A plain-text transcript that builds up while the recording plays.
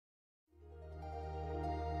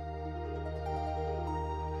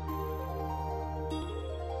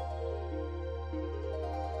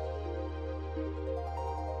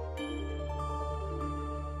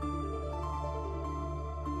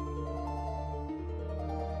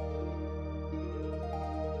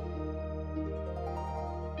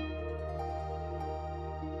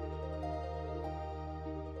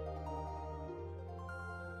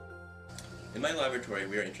In my laboratory,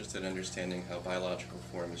 we are interested in understanding how biological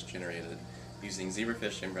form is generated using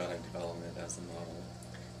zebrafish embryonic development as a model.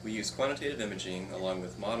 We use quantitative imaging along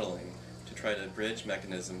with modeling to try to bridge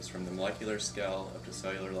mechanisms from the molecular scale up to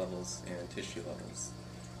cellular levels and tissue levels.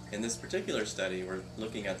 In this particular study, we're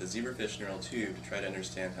looking at the zebrafish neural tube to try to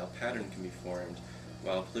understand how pattern can be formed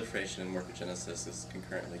while proliferation and morphogenesis is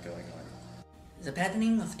concurrently going on. The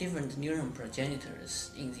patterning of different neuron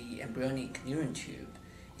progenitors in the embryonic neuron tube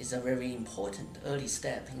is a very important early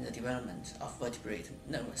step in the development of vertebrate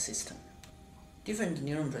nervous system. Different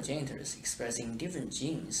neuron progenitors expressing different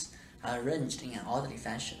genes are arranged in an orderly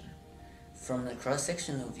fashion. From the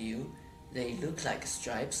cross-sectional view, they look like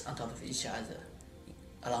stripes on top of each other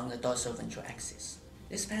along the dorsal-ventral axis.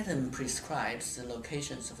 This pattern prescribes the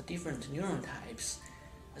locations of different neuron types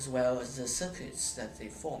as well as the circuits that they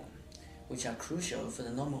form, which are crucial for the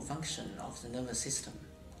normal function of the nervous system.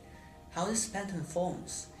 How this pattern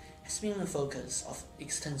forms has been the focus of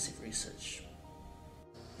extensive research.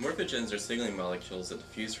 Morphogens are signaling molecules that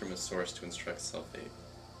diffuse from a source to instruct cell fate.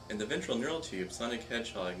 In the ventral neural tube, sonic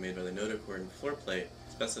hedgehog made by the notochord and floor plate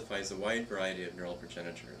specifies a wide variety of neural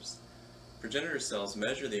progenitors. Progenitor cells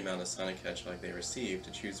measure the amount of sonic hedgehog they receive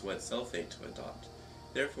to choose what cell fate to adopt.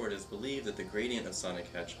 Therefore, it is believed that the gradient of sonic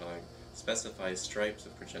hedgehog specifies stripes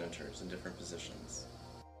of progenitors in different positions.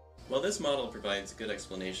 While this model provides a good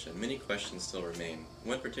explanation, many questions still remain.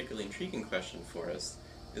 One particularly intriguing question for us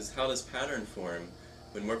is how does pattern form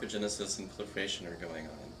when morphogenesis and proliferation are going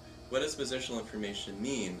on? What does positional information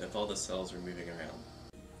mean if all the cells are moving around?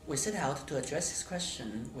 We set out to address this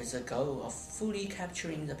question with the goal of fully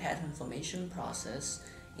capturing the pattern formation process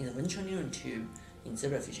in the ventral neuron tube in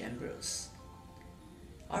zebrafish embryos.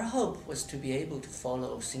 Our hope was to be able to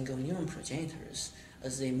follow single neuron progenitors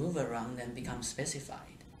as they move around and become specified.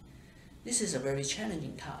 This is a very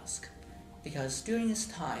challenging task, because during this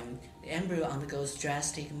time, the embryo undergoes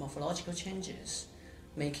drastic morphological changes,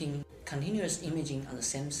 making continuous imaging on the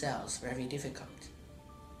same cells very difficult.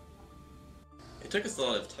 It took us a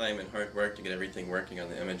lot of time and hard work to get everything working on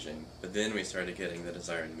the imaging, but then we started getting the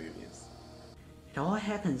desired movies. It all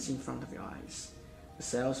happens in front of your eyes. The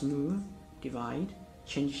cells move, divide,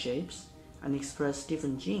 change shapes, and express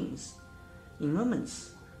different genes. In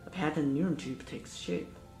moments, a patterned neuron tube takes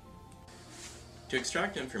shape. To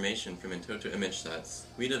extract information from in toto image sets,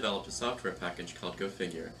 we developed a software package called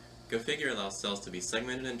GoFigure. GoFigure allows cells to be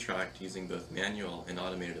segmented and tracked using both manual and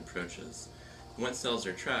automated approaches. Once cells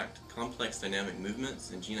are tracked, complex dynamic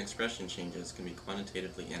movements and gene expression changes can be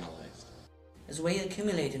quantitatively analyzed. As we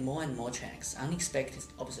accumulated more and more tracks, unexpected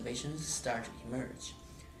observations start to emerge.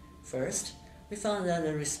 First, we found that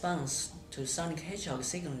the response to sonic hedgehog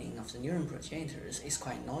signaling of the neuron progenitors is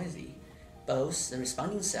quite noisy. Both the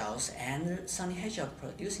responding cells and the sonic hedgehog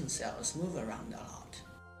producing cells move around a lot.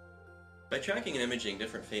 By tracking and imaging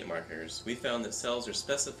different fate markers, we found that cells are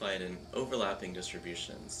specified in overlapping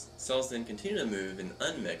distributions. Cells then continue to move and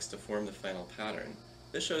unmix to form the final pattern.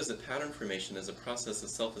 This shows that pattern formation is a process of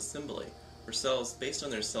self-assembly, where cells, based on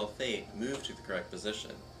their cell fate, move to the correct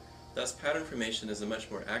position. Thus, pattern formation is a much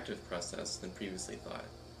more active process than previously thought.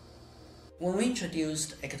 When we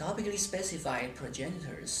introduced ectopically specified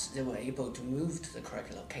progenitors, they were able to move to the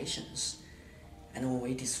correct locations. And when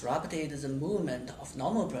we disrupted the movement of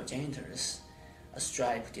normal progenitors, a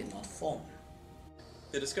stripe did not form.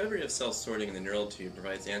 The discovery of cell sorting in the neural tube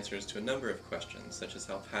provides answers to a number of questions, such as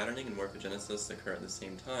how patterning and morphogenesis occur at the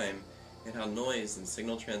same time, and how noise and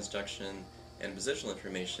signal transduction and positional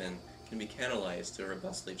information can be canalized to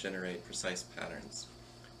robustly generate precise patterns.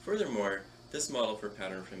 Furthermore, this model for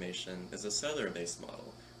pattern formation is a cellular-based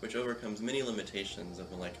model, which overcomes many limitations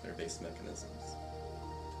of molecular-based mechanisms.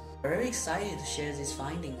 We're very excited to share these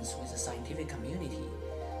findings with the scientific community.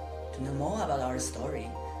 To know more about our story,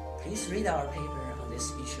 please read our paper on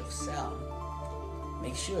this issue of Cell.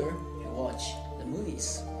 Make sure you watch the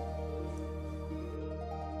movies.